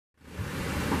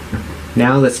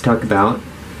Now let's talk about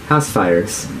house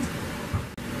fires.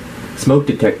 Smoke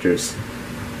detectors.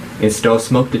 Install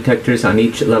smoke detectors on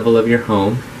each level of your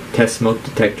home. Test smoke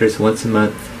detectors once a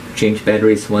month. Change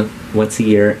batteries once a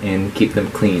year and keep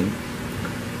them clean.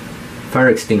 Fire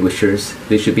extinguishers.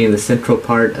 They should be in the central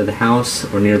part of the house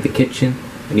or near the kitchen,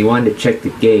 and you want to check the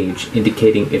gauge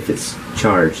indicating if it's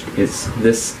charged. It's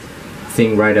this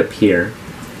thing right up here.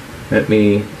 Let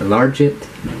me enlarge it,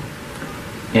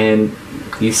 and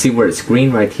you see where it's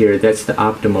green right here, that's the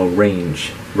optimal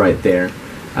range right there.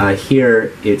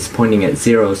 Here it's pointing at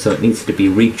 0, so it needs to be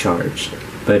recharged,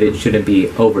 but it shouldn't be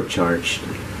overcharged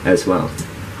as well.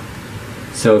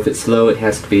 So if it's low, it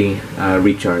has to be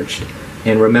recharged.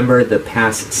 And remember the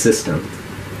pass system.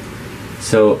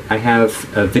 So I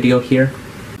have a video here.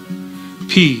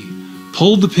 P.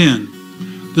 Pull the pin.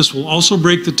 This will also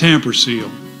break the tamper seal.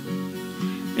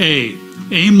 A.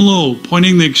 Aim low,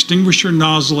 pointing the extinguisher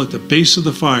nozzle at the base of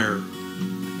the fire.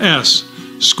 S.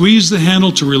 Squeeze the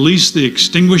handle to release the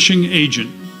extinguishing agent.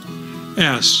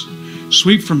 S.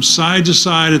 Sweep from side to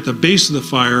side at the base of the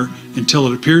fire until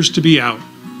it appears to be out.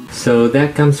 So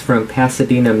that comes from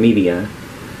Pasadena Media.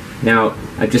 Now,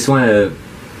 I just want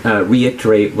to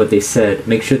reiterate what they said.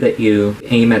 Make sure that you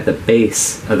aim at the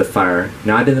base of the fire,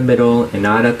 not in the middle and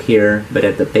not up here, but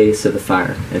at the base of the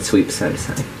fire, and sweep side to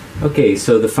side. Okay,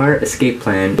 so the fire escape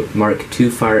plan, mark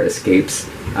 2 fire escapes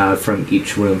from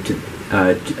each room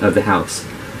of the house.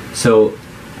 So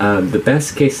the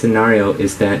best case scenario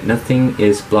is that nothing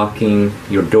is blocking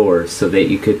your doors so that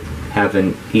you could have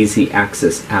an easy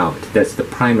access out. That's the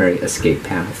primary escape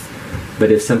path.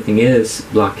 But if something is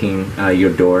blocking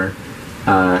your door,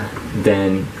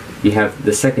 then you have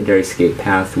the secondary escape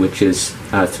path, which is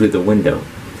through the window.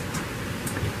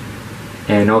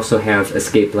 And also have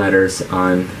escape ladders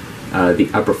on the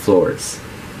upper floors,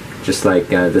 just like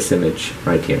this image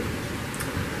right here.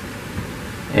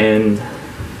 And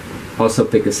also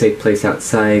pick a safe place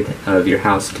outside of your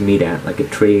house to meet at, like a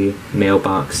tree,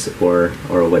 mailbox, or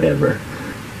whatever.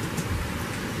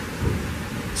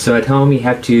 So at home you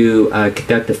have to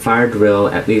conduct a fire drill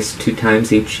at least 2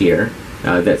 times each year.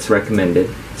 That's recommended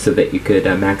so that you could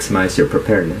maximize your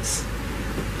preparedness.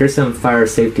 Here's some fire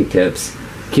safety tips.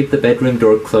 Keep the bedroom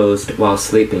door closed while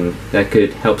sleeping. That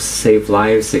could help save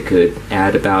lives. It could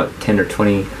add about 10 or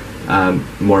 20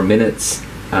 more minutes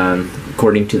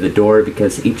according to the door,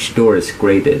 because each door is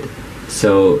graded.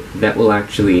 So that will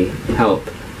actually help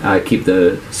keep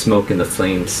the smoke and the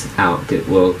flames out. It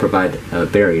will provide a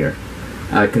barrier.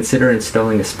 Consider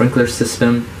installing a sprinkler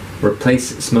system.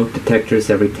 Replace smoke detectors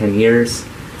every 10 years.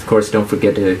 Of course, don't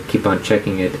forget to keep on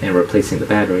checking it and replacing the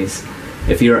batteries.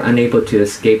 If you are unable to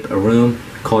escape a room,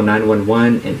 call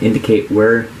 911 and indicate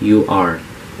where you are,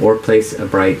 or place a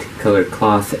bright colored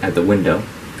cloth at the window.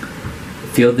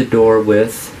 Feel the door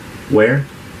with, where?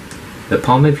 The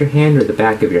palm of your hand or the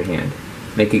back of your hand?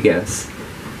 Make a guess.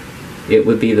 It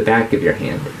would be the back of your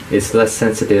hand. It's less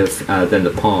sensitive than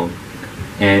the palm.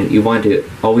 And you want to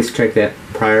always check that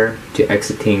prior to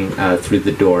exiting through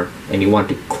the door. And you want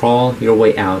to crawl your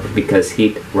way out because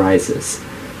heat rises.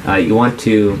 You want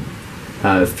to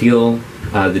feel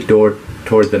the door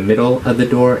toward the middle of the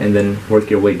door and then work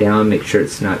your way down. Make sure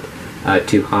it's not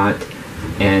too hot.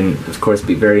 And of course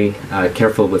be very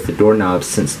careful with the doorknobs,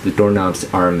 since the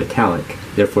doorknobs are metallic.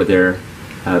 Therefore they're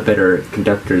better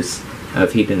conductors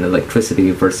of heat and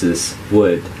electricity versus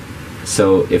wood.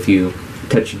 So if you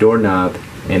touch a doorknob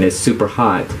and it's super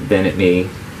hot, then it may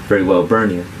very well burn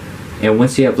you. And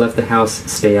once you have left the house,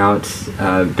 stay out.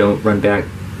 Don't run back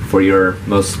for your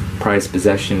most prized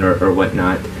possession or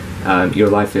whatnot. Your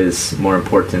life is more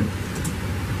important.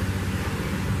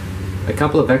 A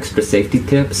couple of extra safety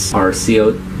tips are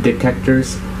CO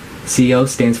detectors. CO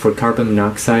stands for carbon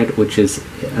monoxide, which is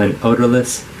an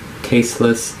odorless,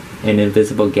 tasteless, and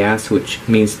invisible gas, which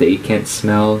means that you can't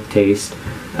smell, taste,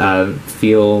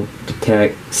 feel,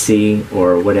 detect, see,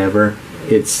 or whatever.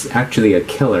 It's actually a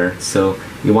killer, so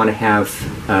you want to have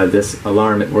this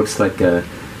alarm. It works like a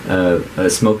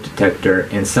smoke detector,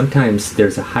 and sometimes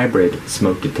there's a hybrid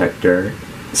smoke detector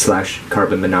 /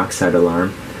 carbon monoxide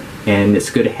alarm, and it's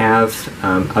good to have.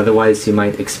 Otherwise you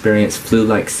might experience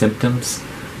flu-like symptoms,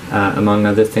 among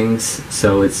other things,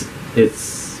 so it's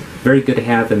very good to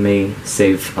have and may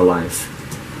save a life.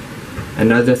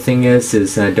 Another thing is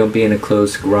don't be in a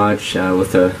closed garage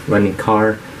with a running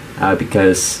car,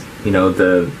 because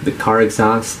the car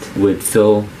exhaust would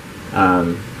fill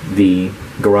the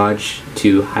garage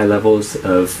to high levels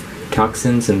of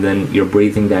toxins, and then you're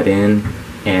breathing that in,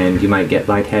 and you might get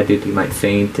lightheaded, you might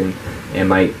faint, and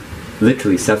might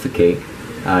literally suffocate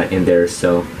in there,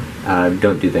 so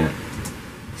don't do that.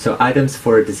 So items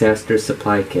for a disaster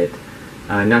supply kit.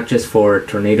 not just for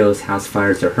tornadoes, house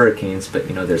fires, or hurricanes, but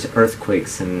there's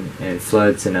earthquakes and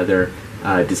floods and other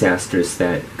disasters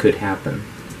that could happen.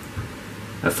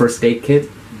 A first aid kit,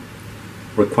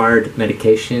 required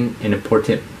medication, and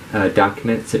important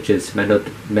documents such as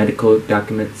medical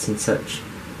documents and such.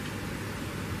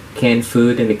 Canned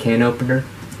food and a can opener.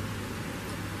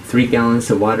 3 gallons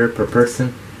of water per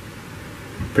person.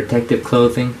 Protective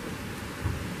clothing.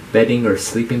 Bedding or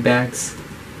sleeping bags.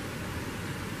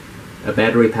 A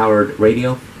battery-powered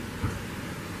radio.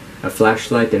 A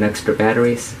flashlight and extra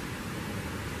batteries.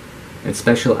 And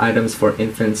special items for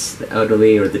infants, the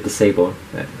elderly, or the disabled.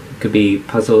 That could be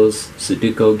puzzles,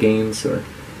 Sudoku games,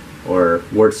 or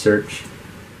word search.